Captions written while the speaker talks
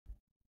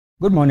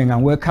Good morning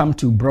and welcome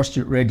to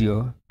Broadstreet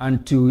Radio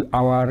and to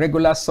our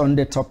regular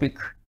Sunday topic,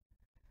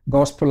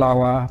 Gospel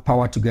Hour,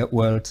 Power to Get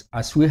Wealth,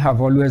 as we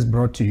have always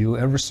brought to you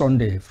every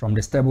Sunday from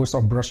the stables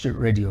of Broadstreet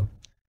Radio.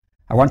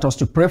 I want us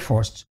to pray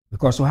first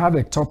because we have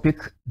a topic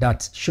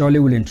that surely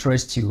will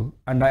interest you.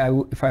 And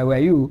if I were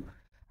you,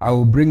 I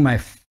will bring my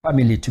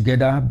family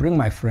together, bring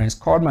my friends,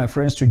 call my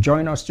friends to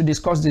join us to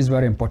discuss this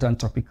very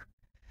important topic.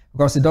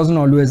 Because it doesn't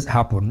always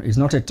happen. It's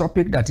not a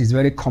topic that is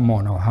very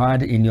common or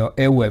heard in your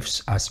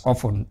airwaves as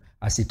often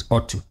as it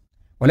ought to.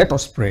 But let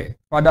us pray.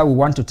 Father, we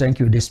want to thank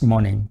you this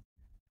morning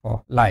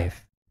for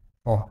life,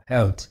 for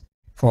health,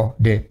 for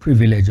the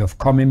privilege of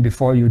coming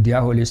before you, dear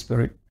Holy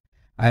Spirit.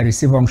 I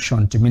receive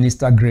unction to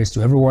minister grace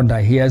to everyone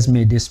that hears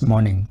me this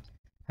morning.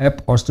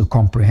 Help us to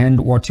comprehend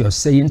what you're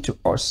saying to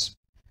us,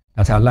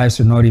 that our lives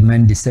will not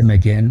remain the same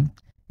again.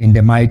 In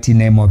the mighty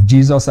name of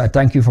Jesus, I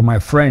thank you for my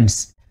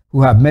friends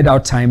who have made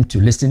out time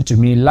to listen to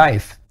me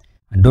live,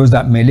 and those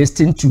that may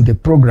listen to the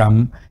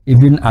program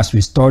even as we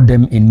store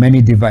them in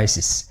many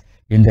devices.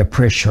 In the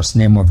precious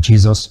name of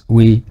Jesus,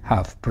 we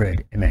have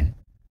prayed. Amen.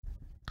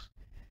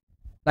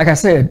 Like I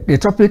said, the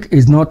topic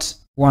is not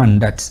one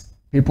that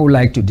people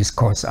like to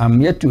discuss.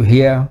 I'm yet to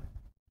hear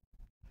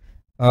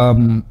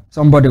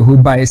somebody who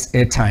buys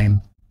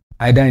airtime,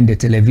 either in the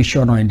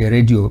television or in the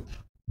radio,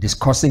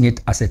 discussing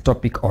it as a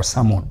topic or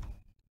sermon.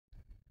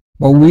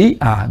 But we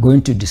are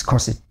going to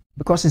discuss it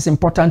because it's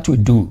important to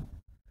do.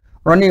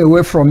 Running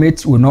away from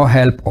it will not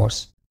help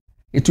us.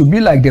 It will be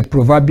like the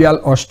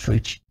proverbial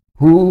ostrich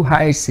who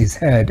hides his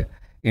head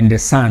in the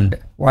sand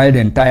while the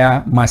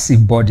entire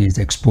massive body is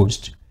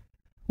exposed.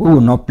 We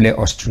will not play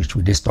ostrich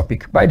with this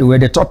topic. By the way,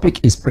 the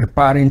topic is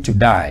preparing to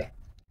die.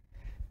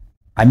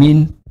 I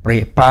mean,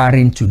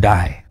 preparing to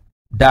die.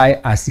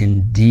 Die as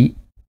in D-I-E.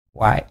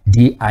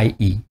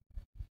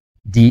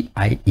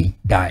 D-I-E,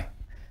 die.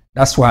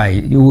 That's why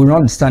you will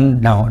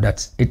understand now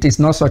that it is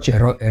not such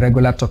a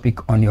regular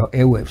topic on your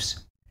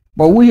airwaves.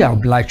 But we are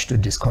obliged to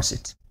discuss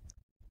it.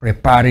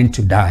 Preparing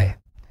to die.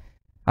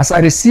 As I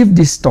received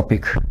this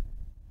topic,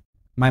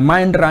 my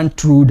mind ran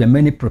through the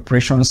many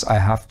preparations I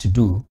had to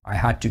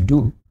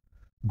do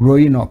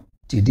growing up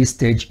to this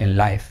stage in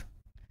life.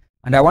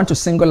 And I want to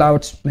single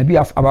out maybe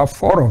about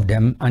 4 of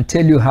them and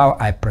tell you how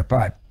I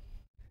prepared.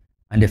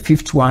 And the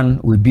 5th one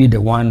will be the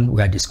one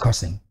we are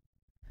discussing.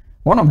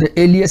 One of the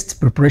earliest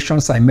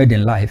preparations I made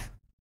in life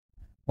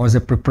was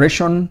a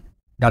preparation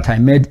that I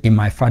made in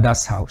my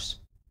father's house.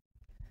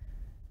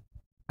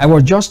 I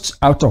was just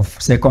out of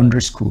primary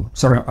school.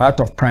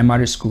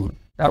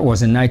 That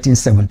was in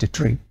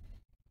 1973.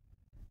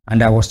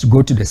 And I was to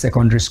go to the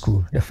secondary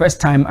school. The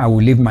first time I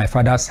would leave my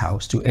father's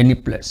house to any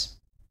place.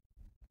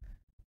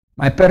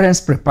 My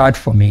parents prepared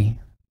for me.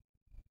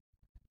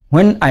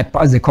 When I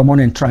passed the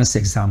common entrance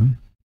exam,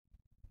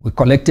 we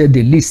collected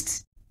the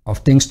list of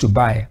things to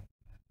buy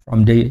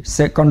from the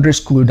secondary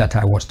school that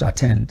I was to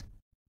attend.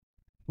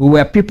 We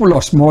were people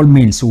of small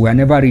means. We were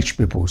never rich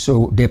people.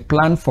 So they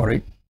planned for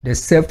it. They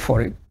saved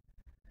for it.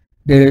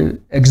 They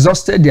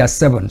exhausted their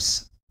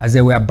savings as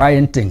they were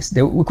buying things.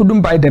 We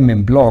couldn't buy them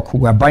in bulk.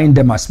 We were buying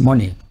them as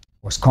money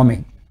was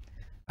coming.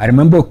 I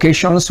remember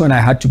occasions when I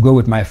had to go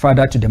with my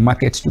father to the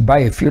market to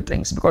buy a few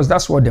things because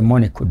that's what the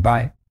money could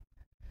buy.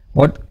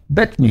 But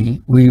bet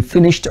me, we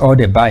finished all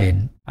the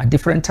buying at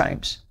different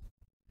times.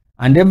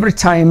 And every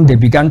time they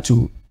began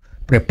to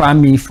prepare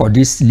me for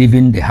this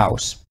leaving the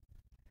house,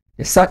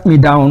 they sat me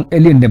down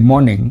early in the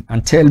morning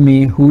and tell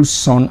me whose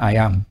son I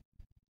am.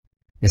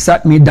 They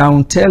sat me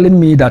down telling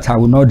me that I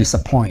will not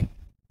disappoint.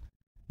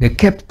 They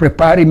kept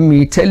preparing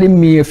me, telling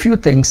me a few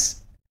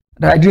things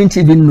that I didn't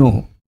even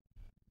know,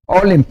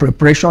 all in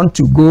preparation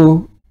to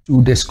go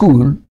to the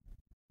school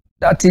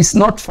that is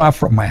not far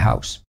from my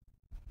house.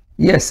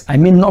 Yes, I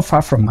mean not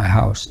far from my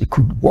house. It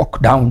could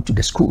walk down to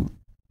the school.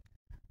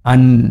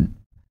 And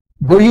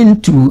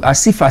going to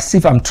as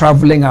if I'm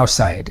traveling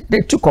outside. They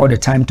took all the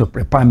time to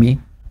prepare me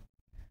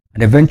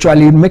and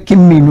eventually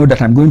making me know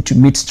that I'm going to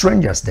meet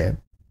strangers there.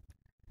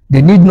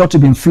 They need not to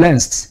be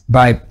influenced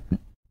by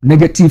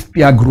negative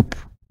peer group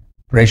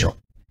pressure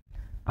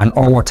and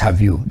all what have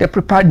you. They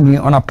prepared me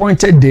on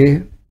appointed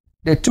day.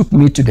 They took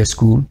me to the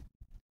school.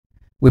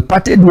 We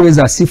parted ways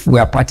as if we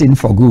were parting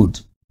for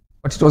good.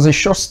 But it was a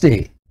short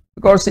stay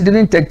because it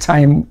didn't take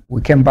time.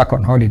 We came back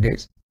on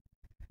holidays.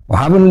 But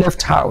having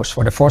left house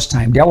for the first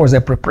time, there was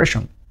a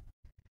preparation.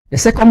 The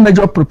second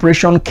major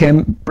preparation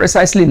came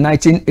precisely in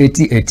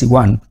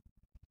 1980-81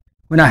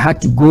 when I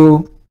had to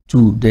go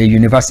to the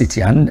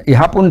university. And it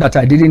happened that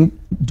I didn't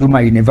do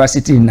my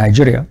university in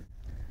Nigeria.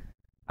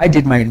 I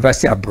did my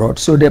university abroad.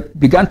 So they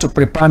began to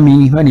prepare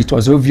me when it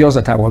was obvious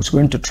that I was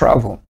going to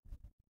travel.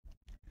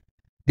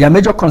 Their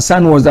major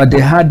concern was that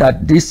they heard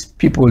that these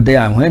people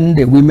there, when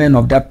the women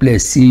of that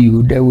place see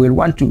you, they will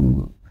want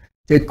to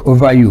take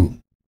over you.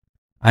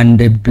 And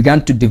they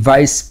began to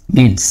devise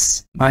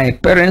means. My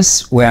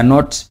parents were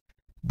not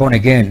born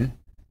again,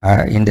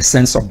 in the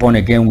sense of born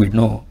again we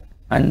know.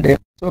 And they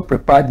so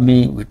prepared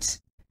me with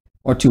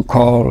what you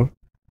call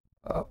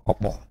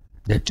opo.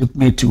 They took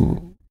me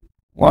to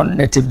one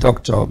native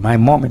doctor, my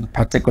mom in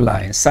particular,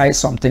 incised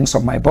some things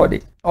on my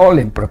body, all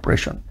in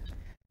preparation.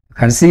 You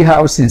can see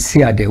how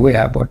sincere they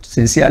were, but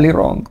sincerely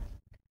wrong.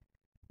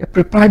 They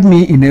prepared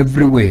me in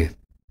every way.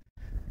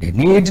 They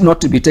need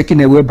not to be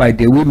taken away by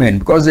the women,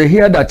 because they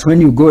hear that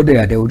when you go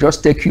there, they will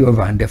just take you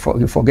over and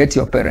you forget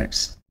your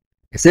parents.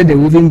 They say they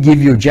will even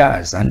give you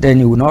jars, and then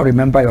you will not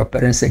remember your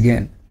parents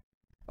again.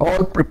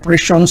 All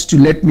preparations to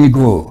let me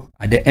go.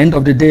 At the end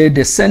of the day,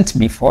 they sent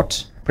me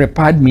forth,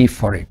 prepared me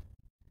for it.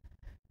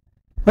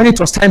 When it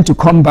was time to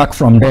come back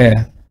from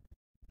there,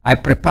 I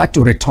prepared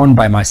to return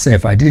by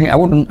myself. I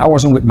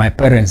wasn't with my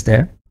parents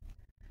there.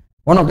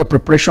 One of the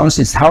preparations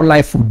is how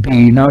life would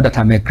be now that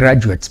I'm a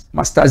graduate,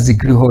 master's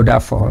degree holder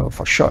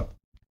for short.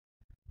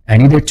 I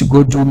needed to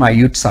go do my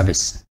youth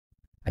service.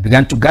 I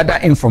began to gather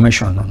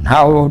information on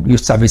how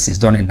youth service is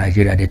done in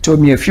Nigeria. They told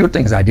me a few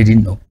things I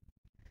didn't know.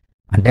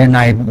 And then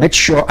I made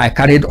sure I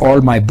carried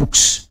all my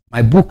books.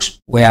 My books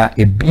were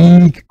a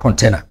big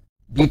container,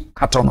 big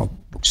carton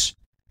of books.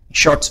 In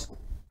short,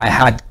 I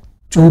had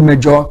two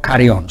major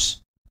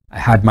carry-ons. I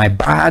had my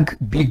bag,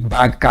 big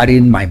bag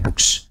carrying my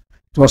books.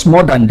 It was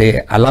more than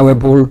the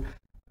allowable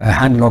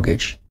hand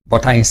luggage,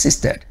 but I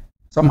insisted.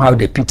 Somehow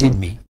they pitied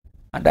me,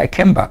 and I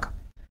came back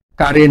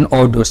carrying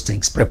all those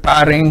things,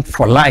 preparing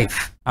for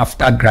life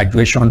after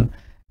graduation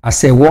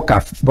as a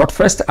worker, but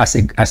first as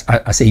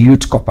a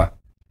youth corper.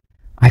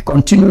 I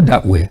continued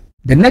that way.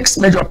 The next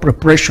major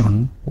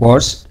preparation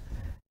was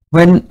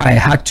when I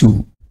had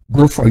to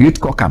go for youth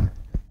corps camp.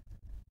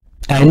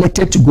 I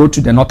elected to go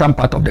to the northern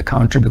part of the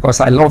country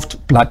because I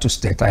loved Plateau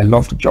State. I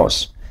loved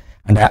Jos.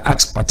 And I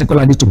asked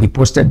particularly to be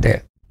posted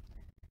there.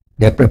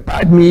 They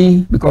prepared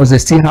me because they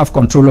still have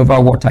control over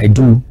what I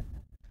do.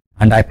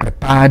 And I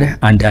prepared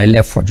and I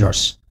left for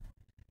Jos.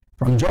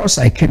 From Jos,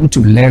 I came to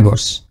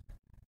Lagos.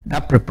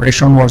 That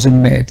preparation wasn't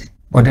made.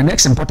 But the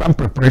next important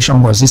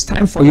preparation was, it's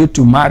time for you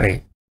to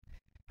marry.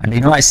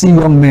 And I see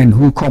young men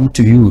who come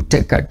to you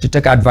to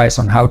take advice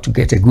on how to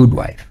get a good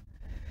wife.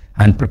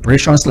 And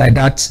preparations like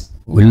that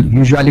will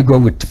usually go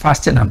with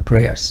fasting and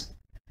prayers.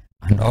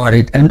 And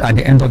at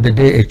the end of the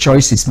day, a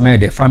choice is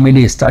made, a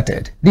family is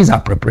started. These are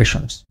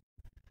preparations.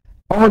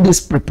 All these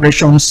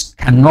preparations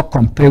cannot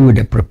compare with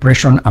the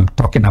preparation I'm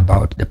talking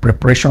about, the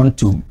preparation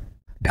to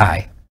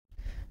die.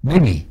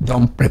 Many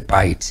don't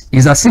prepare it.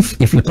 It's as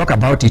if you talk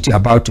about it, you're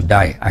about to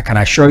die. I can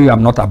assure you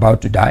I'm not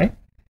about to die.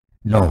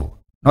 No,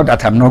 not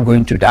that I'm not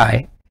going to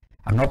die.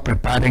 I'm not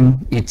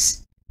preparing it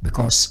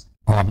because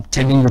I'm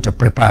telling you to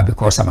prepare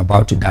because I'm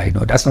about to die. No,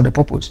 that's not the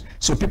purpose.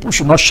 So people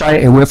should not shy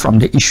away from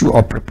the issue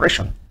of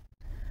preparation.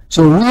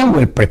 So we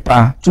will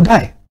prepare to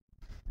die.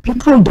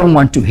 People don't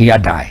want to hear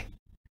die.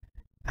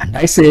 And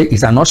I say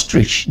it's an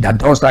ostrich that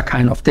does that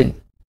kind of thing.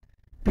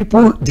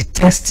 People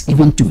detest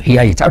even to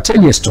hear it. I'll tell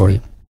you a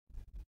story.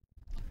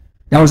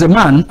 There was a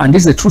man, and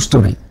this is a true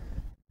story,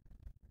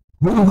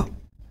 who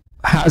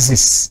has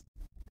his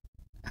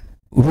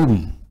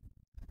room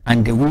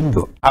and the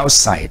window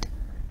outside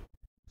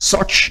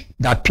such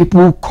that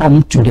people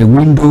come to the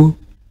window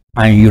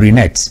and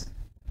urinate.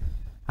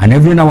 And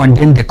every now and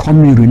then they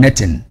come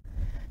urinating.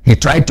 He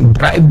tried to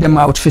drive them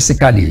out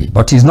physically,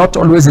 but he's not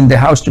always in the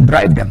house to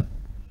drive them.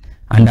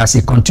 And as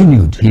he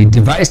continued, he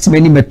devised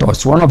many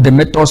methods. One of the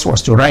methods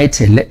was to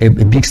write a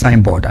big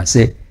signboard and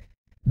say,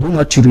 "Do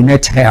not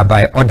urinate here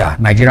by order,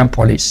 Nigerian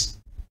police."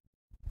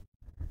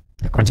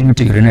 They continued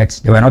to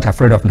urinate. They were not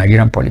afraid of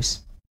Nigerian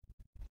police.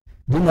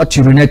 "Do not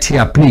urinate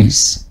here,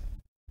 please."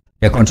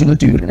 They continued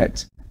to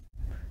urinate.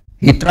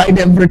 He tried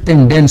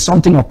everything. Then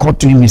something occurred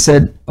to him. He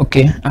said,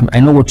 "Okay,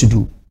 I know what to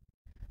do."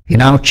 He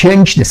now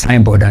changed the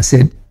signboard and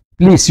said,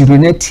 "Please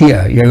urinate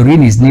here. Your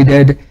urine is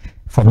needed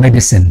for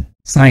medicine.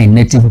 Sign,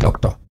 native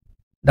doctor."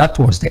 That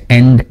was the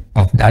end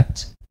of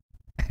that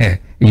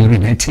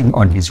urinating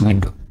on his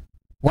window.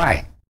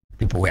 Why?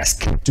 People were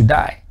scared to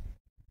die.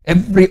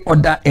 Every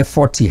other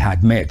effort he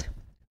had made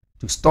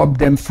to stop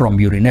them from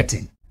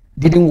urinating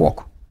didn't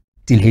work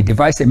till he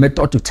devised a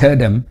method to tell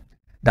them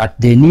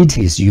that they need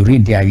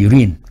their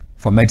urine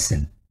for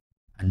medicine.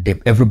 And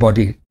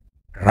everybody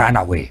ran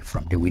away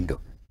from the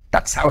window.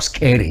 That's how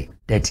scary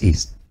that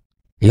is.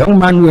 A young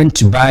man went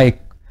to buy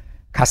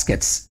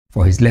caskets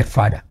for his late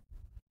father.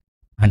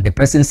 And the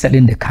person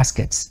selling the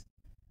caskets,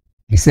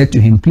 he said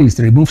to him, "Please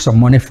remove some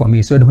money for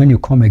me so that when you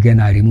come again,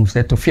 I remove." He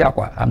said to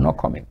Fiakwa, "I'm not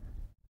coming."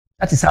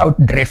 That is how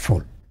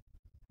dreadful.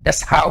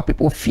 That's how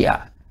people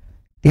fear.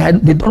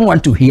 They don't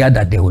want to hear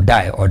that they will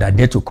die or that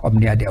death will come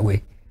near their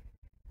way.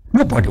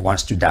 Nobody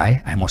wants to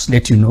die, I must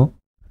let you know.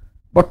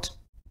 But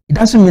it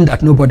doesn't mean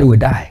that nobody will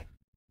die.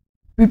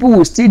 People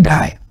will still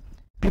die.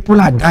 People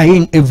are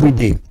dying every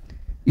day.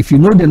 If you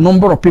know the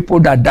number of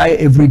people that die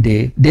every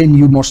day, then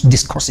you must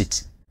discuss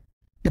it.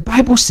 The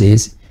Bible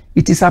says,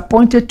 it is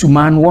appointed to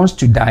man once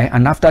to die,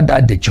 and after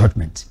that the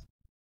judgment.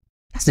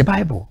 That's the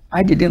Bible.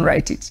 I didn't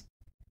write it.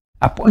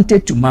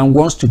 Appointed to man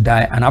once to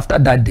die, and after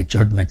that the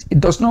judgment. It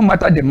does not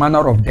matter the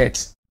manner of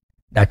death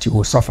that you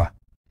will suffer.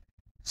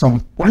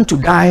 Some want to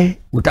die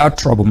without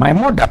trouble. My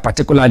mother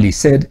particularly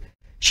said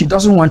she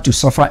doesn't want to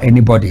suffer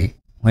anybody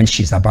when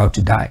she's about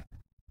to die.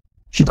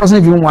 She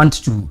doesn't even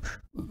want to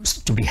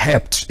to be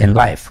helped in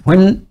life.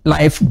 When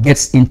life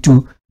gets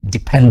into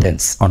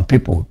dependence on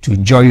people to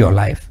enjoy your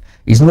life,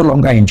 it's no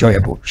longer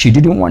enjoyable. She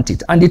didn't want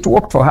it, and it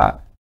worked for her.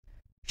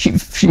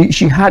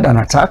 She had an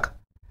attack.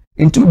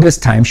 In 2 days'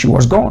 time, she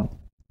was gone.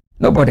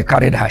 Nobody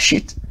carried her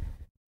shit.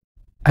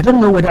 I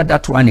don't know whether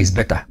that one is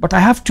better, but I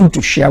have two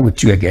to share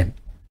with you again.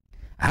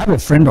 I have a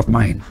friend of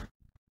mine,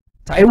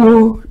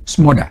 Taiwo's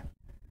mother,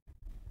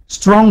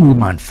 strong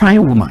woman,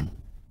 fine woman,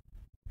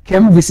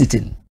 came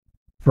visiting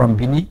from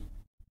Benin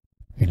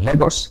in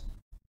Lagos,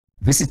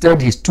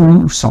 visited his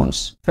 2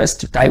 sons, first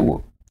to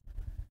Taiwo.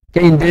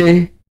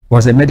 Kehinde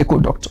was a medical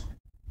doctor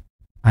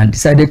and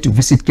decided to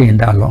visit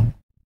Kehinde alone.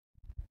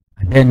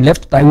 And then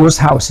left Taiwo's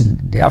house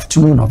in the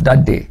afternoon of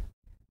that day,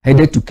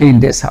 headed to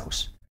Kehinde's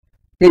house.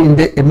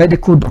 Kehinde, a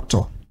medical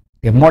doctor,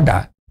 a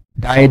mother,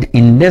 died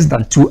in less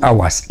than 2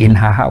 hours in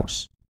her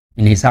house,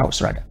 in his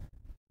house rather.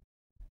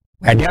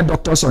 Were there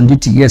doctors on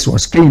duty? Yes.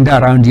 Was Kehinde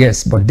around?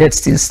 Yes. But death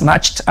still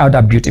snatched out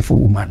a beautiful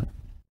woman.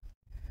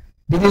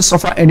 Didn't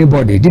suffer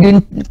anybody,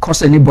 didn't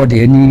cause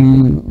anybody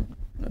any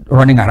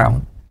running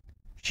around.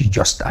 She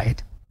just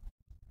died.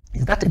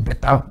 Is that a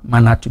better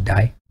manner to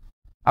die?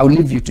 I'll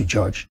leave you to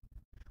judge.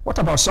 What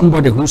about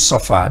somebody who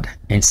suffered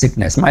in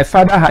sickness? My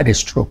father had a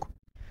stroke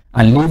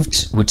and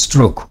lived with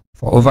stroke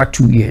for over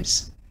 2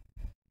 years.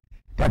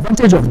 The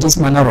advantage of this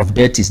manner of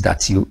death is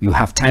that you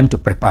have time to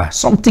prepare.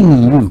 Something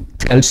in you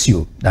tells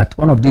you that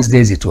one of these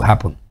days it will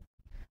happen.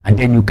 And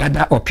then you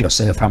gather up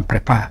yourself and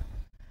prepare.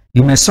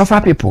 You may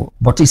suffer people,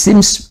 but it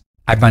seems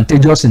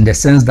advantageous in the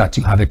sense that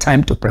you have a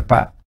time to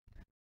prepare.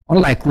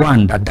 Unlike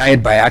one that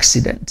died by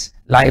accident,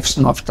 life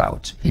snuffed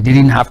out. He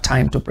didn't have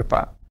time to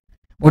prepare.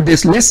 But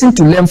this lesson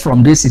to learn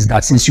from this is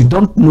that since you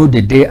don't know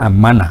the day and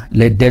manner,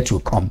 let death will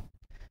come.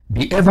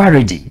 Be ever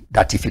ready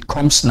that if it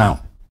comes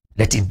now,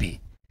 let it be.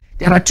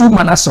 There are 2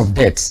 manners of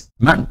death,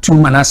 2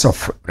 manners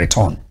of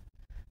return.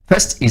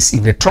 First is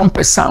if the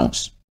trumpet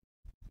sounds.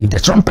 If the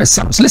trumpet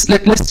sounds,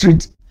 let's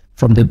read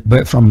from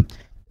 1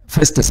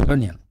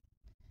 Thessalonians.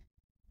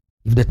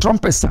 If the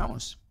trumpet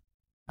sounds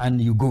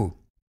and you go,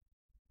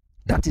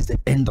 that is the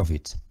end of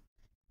it.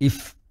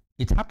 If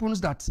it happens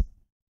that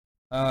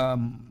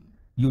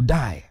you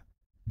die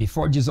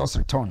before Jesus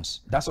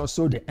returns, that's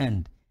also the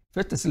end.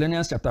 1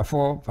 Thessalonians chapter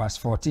 4, verse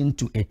 14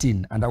 to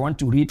 18. And I want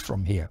to read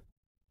from here.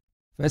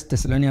 1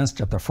 Thessalonians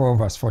chapter 4,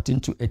 verse 14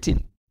 to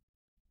 18.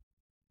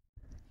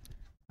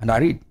 And I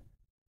read.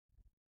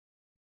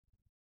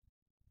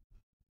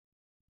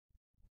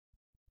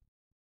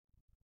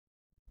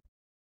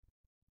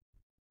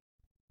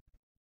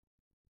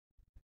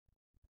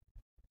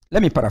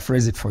 Let me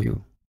paraphrase it for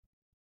you.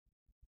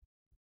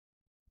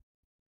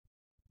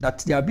 That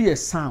there be a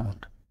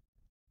sound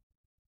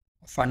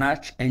of an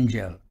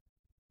archangel,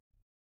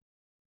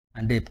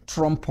 and the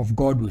trump of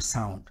God will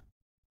sound.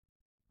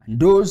 And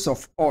those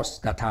of us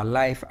that are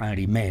alive and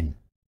remain,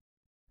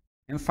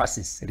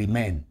 emphasis,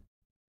 remain,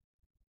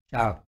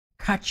 shall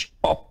catch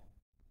up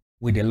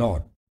with the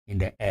Lord in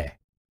the air.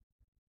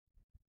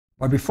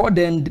 But before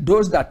then,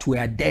 those that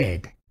were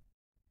dead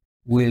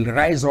will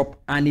rise up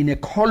and in a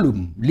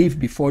column live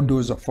before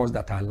those of us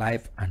that are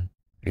alive and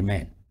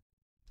remain.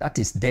 That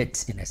is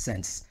death in a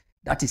sense.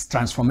 That is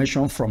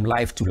transformation from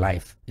life to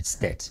life. It's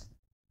death.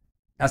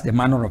 That's the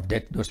manner of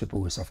death those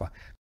people will suffer.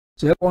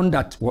 So everyone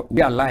that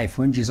we are alive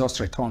when Jesus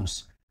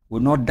returns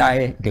will not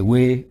die the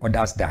way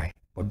others die.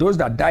 But those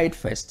that died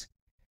first,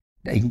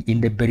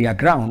 in the burial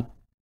ground,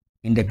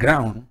 in the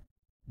ground,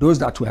 those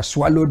that were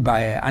swallowed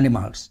by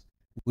animals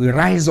will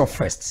rise up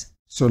first,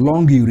 so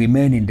long you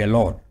remain in the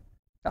Lord.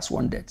 That's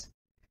one death.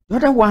 The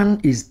other one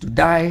is to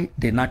die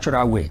the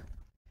natural way.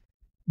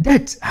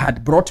 Death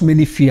had brought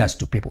many fears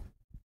to people.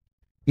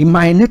 In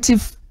my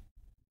native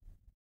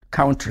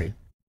country,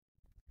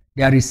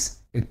 there is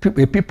a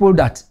people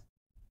that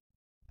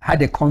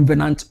had a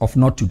covenant of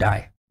not to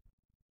die.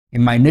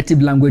 In my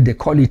native language, they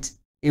call it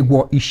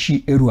Egwo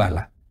Ishi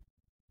Eruala.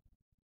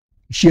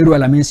 Ishi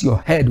Eruala means your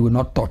head will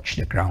not touch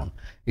the ground.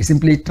 It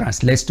simply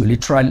translates to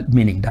literal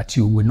meaning that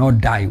you will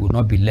not die, you will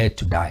not be led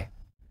to die.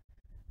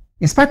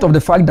 In spite of the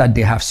fact that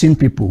they have seen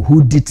people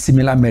who did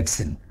similar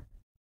medicine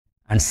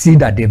and see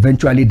that they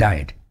eventually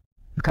died.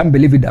 You can't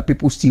believe it that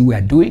people still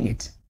were doing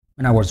it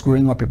when I was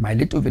growing up in my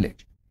little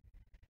village.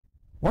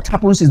 What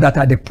happens is that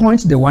at the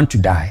point they want to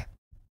die,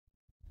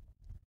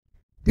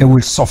 they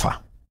will suffer.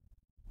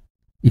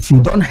 If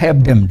you don't help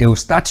them, they will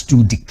start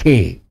to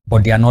decay,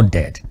 but they are not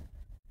dead.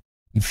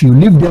 If you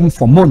leave them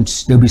for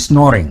months, they'll be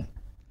snoring.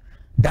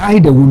 Die,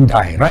 they won't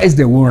die. Rise,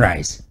 they won't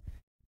rise.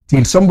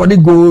 Till somebody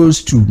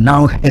goes to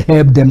now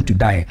help them to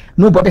die.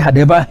 Nobody had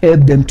ever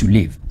helped them to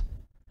live.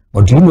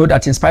 But do you know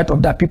that in spite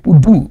of that, people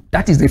do?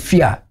 That is the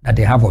fear that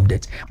they have of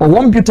death. But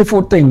one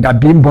beautiful thing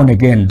that being born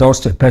again does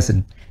to a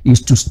person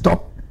is to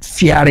stop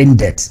fearing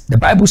death. The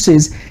Bible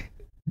says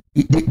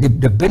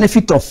the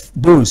benefit of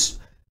those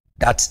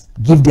that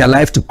give their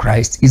life to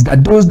Christ is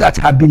that those that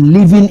have been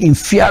living in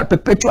fear,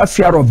 perpetual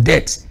fear of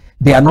death,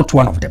 they are not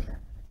one of them.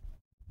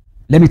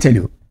 Let me tell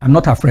you, I'm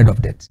not afraid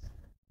of death.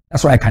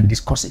 That's why I can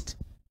discuss it.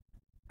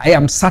 I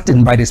am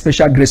certain by the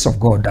special grace of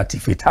God that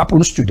if it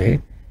happens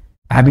today,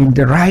 I'm in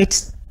the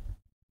right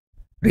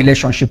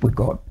relationship with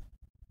God,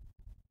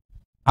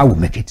 I will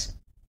make it.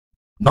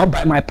 Not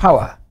by my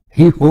power.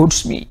 He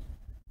holds me.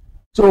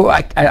 So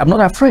I'm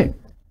not afraid.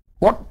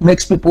 What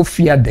makes people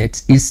fear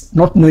death is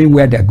not knowing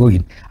where they're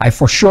going. I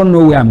for sure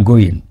know where I'm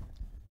going.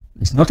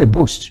 It's not a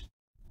boast.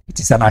 It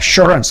is an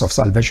assurance of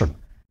salvation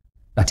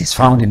that is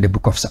found in the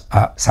book of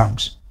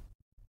Psalms.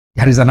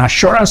 There is an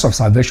assurance of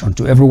salvation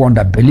to everyone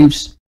that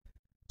believes.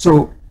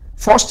 So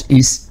first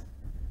is,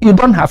 you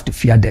don't have to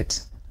fear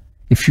death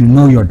if you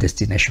know your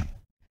destination.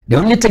 The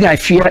only thing I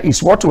fear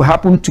is what will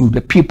happen to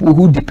the people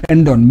who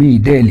depend on me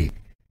daily.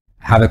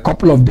 I have a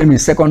couple of them in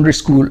secondary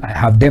school. I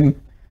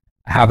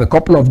have a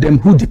couple of them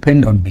who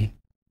depend on me.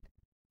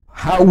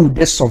 How will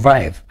they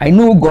survive? I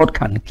know God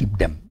can keep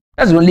them.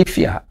 That's the only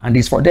fear, and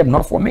it's for them,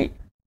 not for me.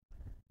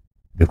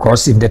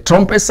 Because if the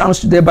trumpet sounds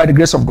today, by the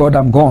grace of God,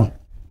 I'm gone.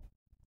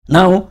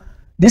 Now,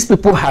 these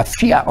people have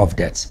fear of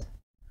death.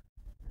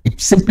 It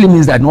simply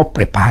means they're not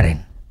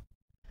preparing.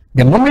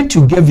 The moment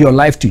you give your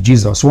life to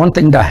Jesus, one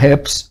thing that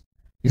helps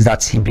is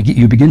that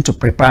you begin to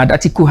prepare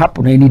that it could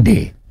happen any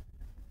day.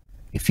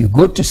 If you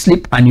go to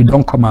sleep and you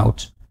don't come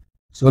out,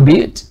 so be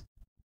it.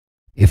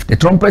 If the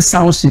trumpet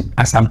sounds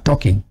as I'm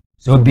talking,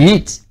 so be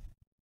it.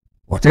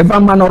 Whatever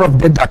manner of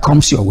death that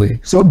comes your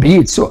way, so be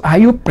it. So are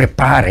you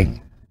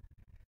preparing?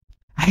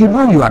 I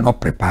know you are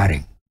not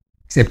preparing,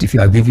 except if you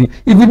are giving,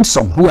 even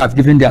some who have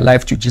given their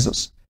life to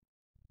Jesus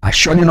are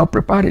surely not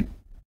preparing,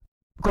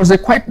 because they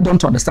quite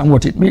don't understand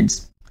what it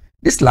means.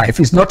 This life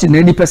is not in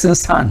any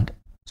person's hand,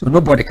 so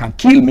nobody can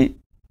kill me.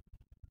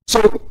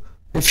 So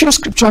a few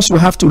scriptures we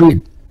have to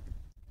read.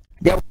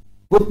 They are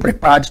both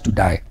prepared to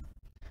die.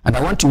 And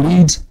I want to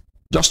read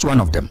just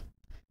one of them.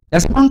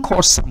 There's a man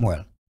called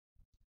Samuel,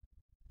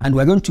 and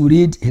we're going to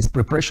read his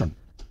preparation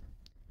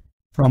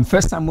from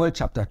 1 Samuel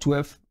chapter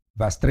 12,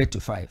 verse 3 to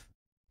 5.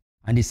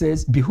 And he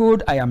says,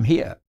 "Behold, I am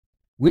here,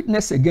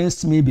 witness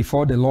against me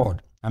before the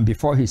Lord and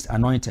before his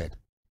anointed.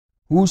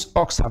 Whose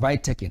ox have I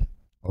taken?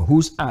 Or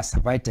whose ass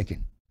have I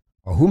taken?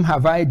 Or whom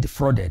have I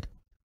defrauded?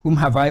 Whom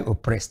have I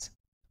oppressed?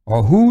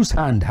 Or whose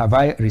hand have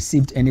I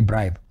received any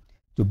bribe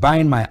to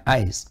bind my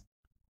eyes?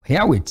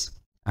 Herewith,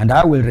 and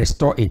I will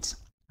restore it."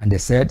 And they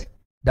said,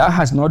 "Thou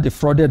hast not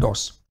defrauded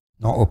us,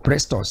 nor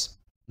oppressed us,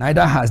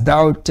 neither hast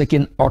thou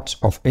taken aught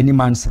of any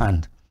man's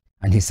hand."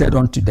 And he said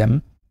unto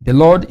them, "The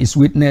Lord is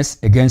witness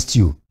against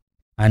you,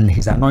 and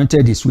his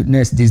anointed is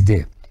witness this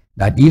day,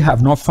 that ye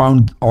have not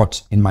found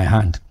aught in my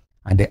hand."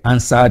 And they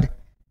answered,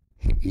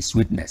 "He is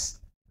witness."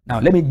 Now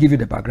let me give you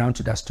the background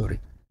to that story.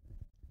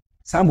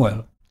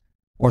 Samuel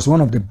was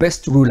one of the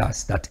best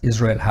rulers that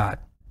Israel had.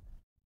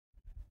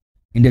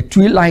 In the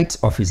twilight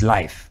of his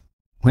life,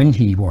 when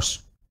he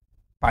was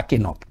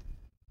packing up,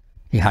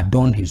 he had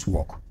done his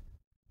work.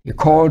 He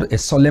called a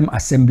solemn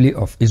assembly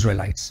of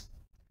Israelites.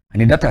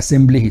 And in that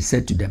assembly, he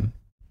said to them,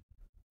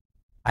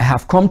 "I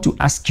have come to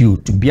ask you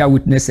to bear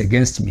witness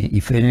against me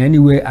if in any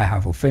way I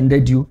have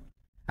offended you,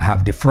 I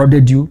have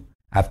defrauded you,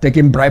 I have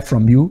taken bribe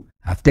from you,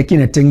 I have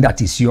taken a thing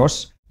that is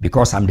yours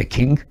because I'm the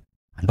king."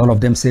 And all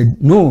of them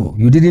said, "No,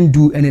 you didn't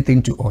do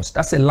anything to us."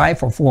 That's a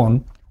life of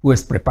one who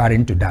is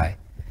preparing to die.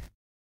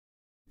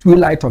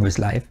 Twilight of his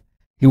life,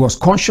 he was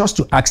conscious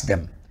to ask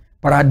them,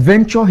 but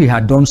adventure he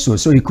had done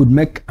so he could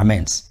make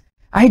amends.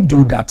 I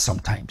do that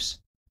sometimes.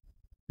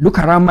 Look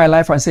around my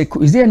life and say,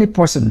 is there any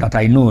person that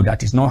I know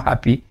that is not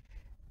happy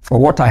for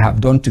what I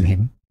have done to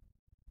him?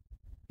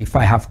 If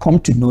I have come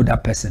to know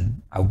that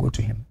person, I'll go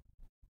to him.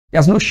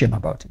 There's no shame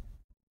about it.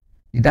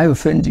 Did I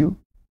offend you?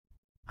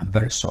 I'm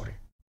very sorry.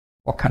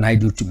 What can I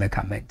do to make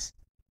amends?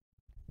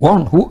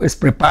 One who is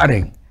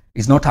preparing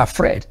is not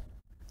afraid.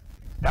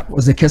 That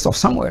was the case of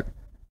Samuel.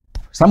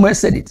 Samuel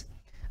said it.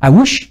 I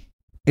wish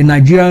a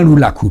Nigerian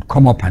ruler could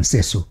come up and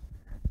say so.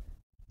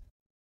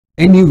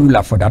 Any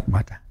ruler for that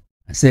matter.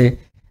 And say,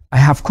 I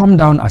have come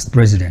down as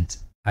president.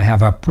 I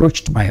have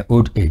approached my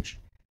old age.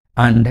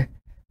 And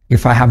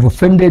if I have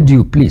offended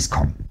you, please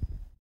come.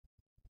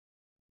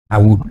 I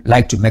would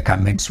like to make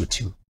amends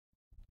with you.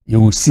 You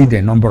will see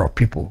the number of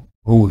people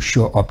who will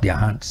show up their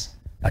hands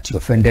that you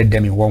offended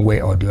them in one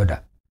way or the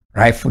other,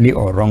 rightfully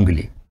or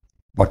wrongly.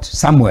 But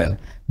Samuel,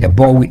 they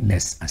bore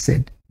witness and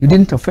said, you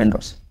didn't offend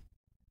us.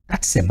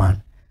 That's a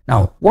man.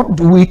 Now, what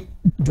do we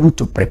do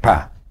to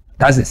prepare?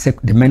 That's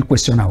the main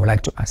question I would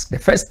like to ask. The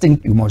first thing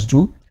you must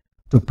do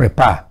to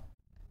prepare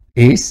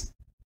is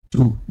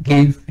to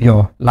give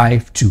your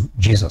life to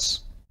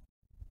Jesus.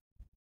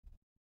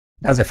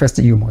 That's the first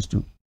thing you must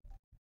do.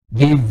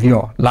 Give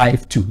your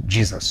life to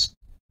Jesus.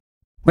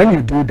 When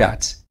you do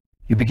that,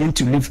 you begin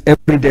to live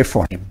every day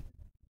for him.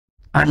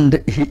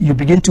 And you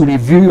begin to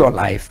review your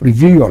life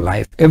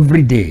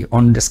every day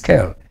on the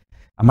scale.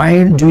 Am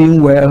I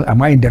doing well?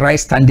 Am I in the right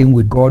standing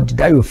with God?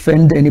 Did I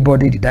offend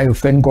anybody? Did I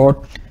offend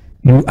God?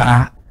 You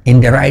are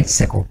in the right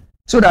circle.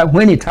 So that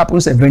when it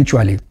happens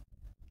eventually,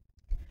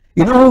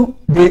 you know,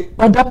 the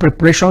other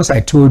preparations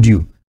I told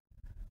you,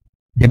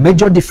 the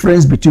major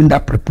difference between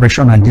that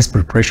preparation and this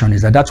preparation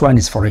is that that one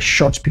is for a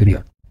short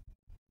period.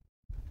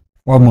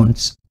 4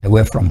 months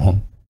away from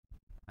home.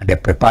 And they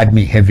prepared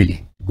me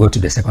heavily to go to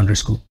the secondary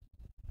school.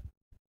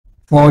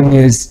 4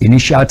 years,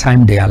 initial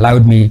time, they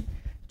allowed me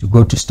to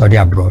go to study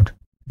abroad,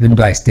 even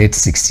though I stayed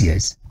 6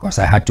 years because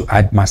I had to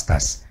add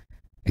masters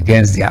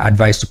against their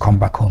advice to come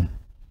back home.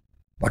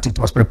 But it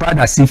was prepared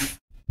as if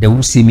they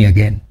won't see me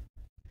again.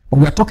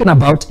 But we're talking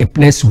about a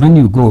place when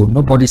you go,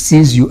 nobody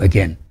sees you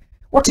again.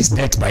 What is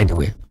death, by the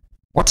way?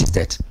 What is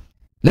death?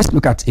 Let's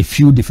look at a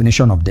few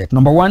definitions of death.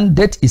 Number one,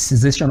 death is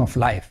cessation of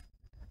life.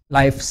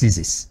 Life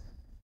ceases.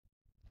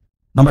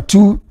 Number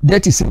two,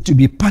 death is said to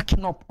be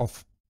packing up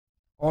of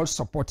all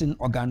supporting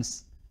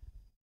organs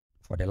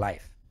for the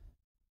life.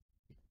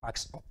 It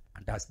packs up,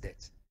 and that's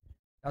death.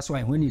 That's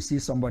why when you see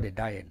somebody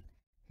dying,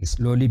 he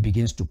slowly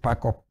begins to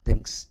pack up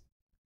things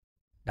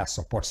that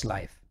supports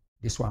life.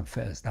 This one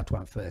fails, that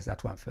one fails,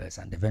 that one fails,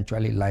 and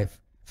eventually life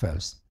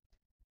fails.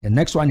 The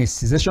next one is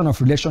cessation of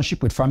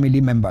relationship with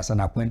family members and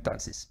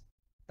acquaintances.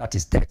 That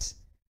is death.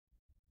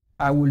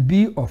 I will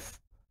be of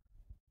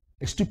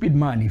a stupid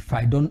man if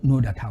I don't know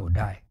that I will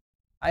die.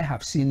 I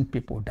have seen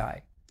people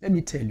die. Let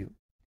me tell you,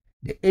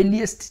 the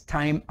earliest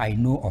time I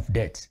know of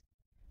death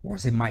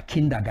was in my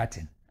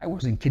kindergarten. I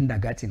was in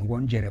kindergarten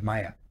when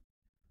Jeremiah,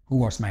 who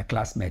was my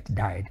classmate,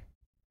 died.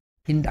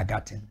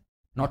 Kindergarten,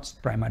 not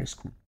primary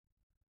school.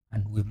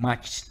 And we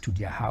marched to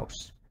their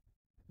house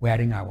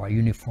wearing our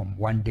uniform.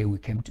 One day we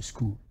came to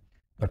school.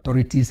 The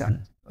authorities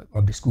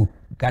of the school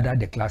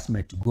gathered the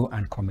classmates to go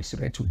and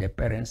commiserate with the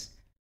parents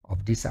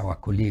of this our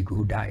colleague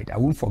who died. I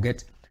won't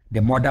forget,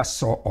 the mother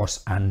saw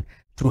us and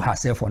threw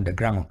herself on the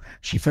ground.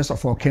 She first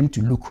of all came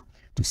to look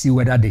to see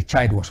whether the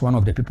child was one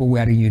of the people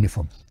wearing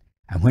uniform.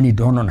 And when it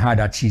dawned on her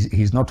that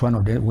he's not one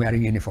of them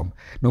wearing uniform,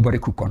 nobody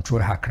could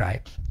control her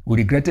cry. We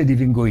regretted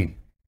even going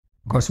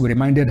because we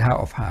reminded her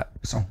of her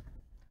son.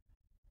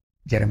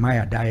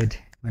 Jeremiah died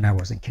when I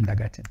was in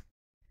kindergarten.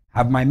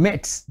 Have my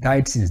mates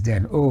died since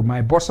then? Oh,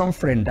 my bosom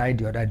friend died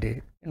the other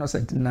day.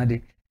 Innocent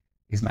Nadi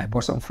is my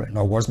bosom friend,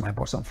 or was my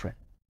bosom friend.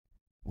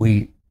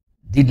 We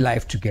did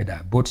life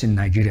together, both in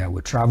Nigeria.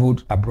 We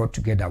traveled abroad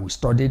together. We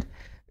studied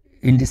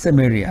in the same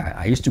area.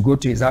 I used to go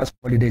to his house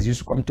for holidays. He used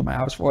to come to my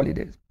house for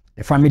holidays.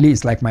 The family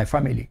is like my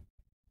family.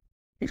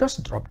 He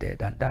just dropped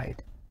dead and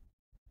died.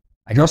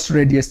 I just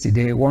read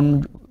yesterday,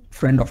 one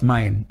friend of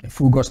mine, a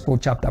Full Gospel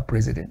chapter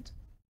president,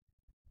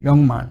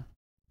 young man,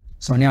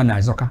 Sonia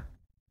Naizoka.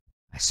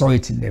 I saw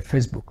it in their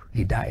Facebook.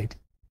 He died.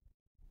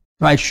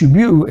 So I should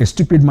be a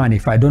stupid man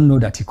if I don't know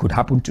that it could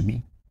happen to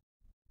me.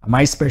 Am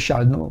I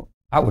special? No,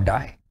 I will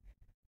die.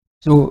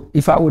 So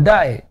if I will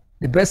die,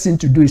 the best thing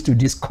to do is to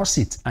discuss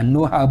it and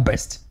know how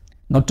best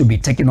not to be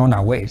taken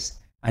unawares.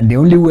 And the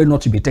only way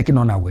not to be taken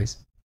unawares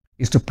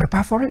is to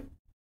prepare for it.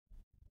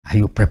 Are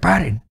you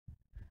preparing?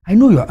 I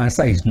know your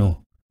answer is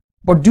no.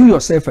 But do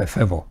yourself a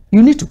favor.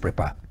 You need to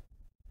prepare.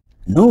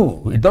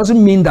 No, it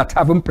doesn't mean that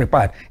having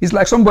prepared. It's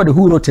like somebody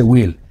who wrote a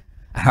will.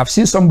 I have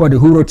seen somebody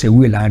who wrote a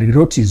will and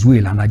rewrote his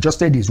will and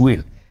adjusted his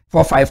will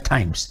 4 or 5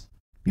 times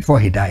before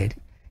he died.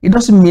 It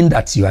doesn't mean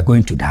that you are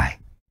going to die.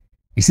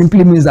 It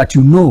simply means that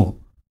you know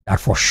that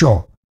for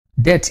sure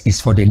death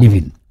is for the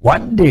living.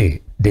 One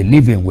day the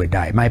living will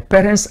die. My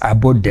parents are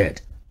both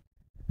dead.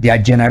 Their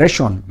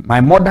generation,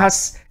 my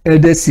mother's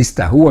eldest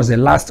sister, who was the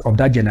last of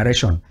that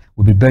generation,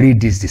 will be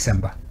buried this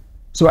December.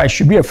 So I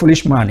should be a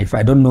foolish man if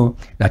I don't know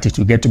that it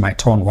will get to my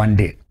turn one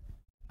day.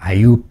 Are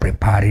you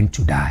preparing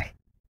to die?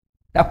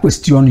 That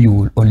question you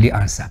will only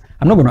answer.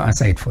 I'm not going to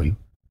answer it for you.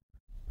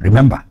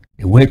 Remember,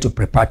 the way to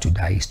prepare to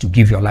die is to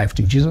give your life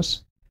to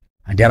Jesus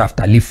and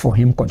thereafter live for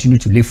him, continue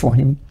to live for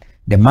him.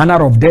 The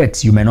manner of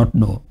death you may not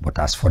know, but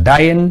as for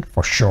dying,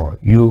 for sure,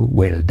 you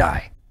will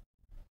die.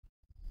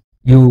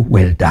 You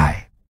will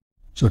die.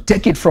 So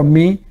take it from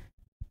me,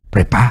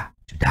 prepare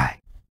to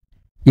die.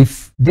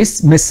 If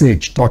this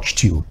message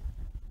touched you,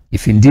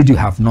 if indeed you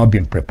have not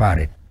been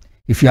prepared,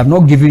 if you have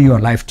not given your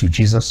life to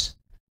Jesus,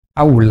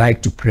 I would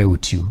like to pray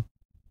with you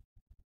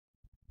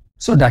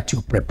so that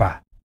you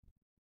prepare.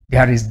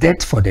 There is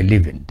death for the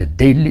living.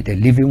 The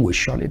living will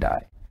surely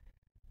die.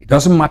 It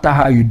doesn't matter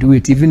how you do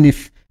it, even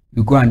if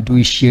you go and do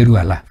it sheru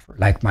Allah,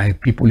 like my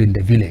people in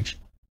the village,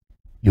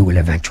 you will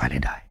eventually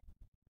die.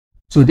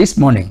 So this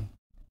morning,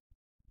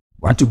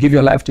 want to give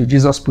your life to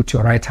Jesus, put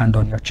your right hand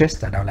on your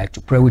chest, and I would like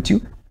to pray with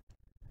you.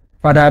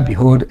 Father,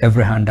 behold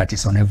every hand that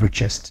is on every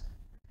chest.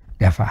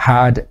 They have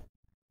heard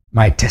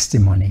my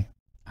testimony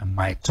and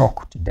my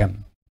talk to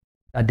them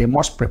that they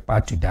must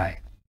prepare to die.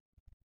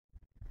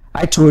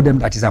 I told them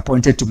that it's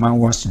appointed to man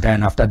once to die,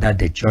 and after that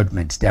the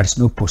judgment. There is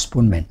no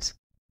postponement.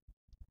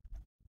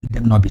 Let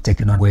them not be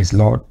taken away.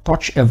 Lord,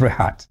 touch every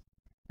heart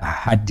that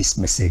heard this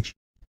message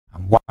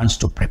and wants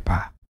to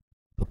prepare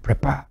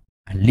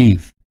and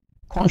live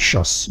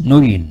conscious,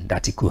 knowing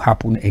that it could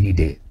happen any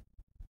day.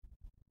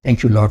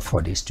 Thank you, Lord,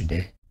 for this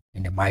today.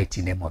 In the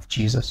mighty name of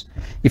Jesus.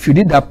 If you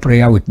did that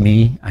prayer with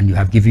me and you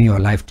have given your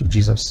life to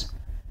Jesus,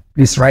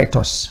 please write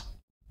us.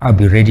 I'll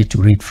be ready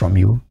to read from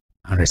you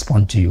and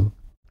respond to you.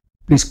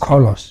 Please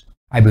call us.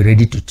 I'll be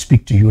ready to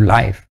speak to you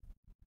live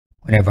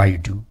whenever you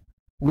do.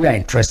 We are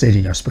interested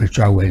in your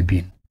spiritual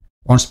well-being.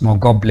 Once more,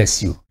 God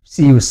bless you.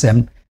 See you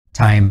same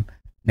time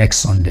next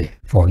Sunday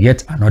for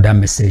yet another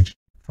message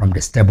from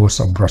the stables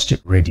of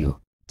Broadstreet Radio.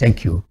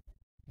 Thank you.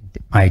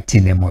 the mighty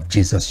name of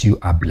Jesus, you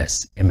are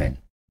blessed. Amen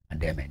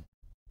and amen.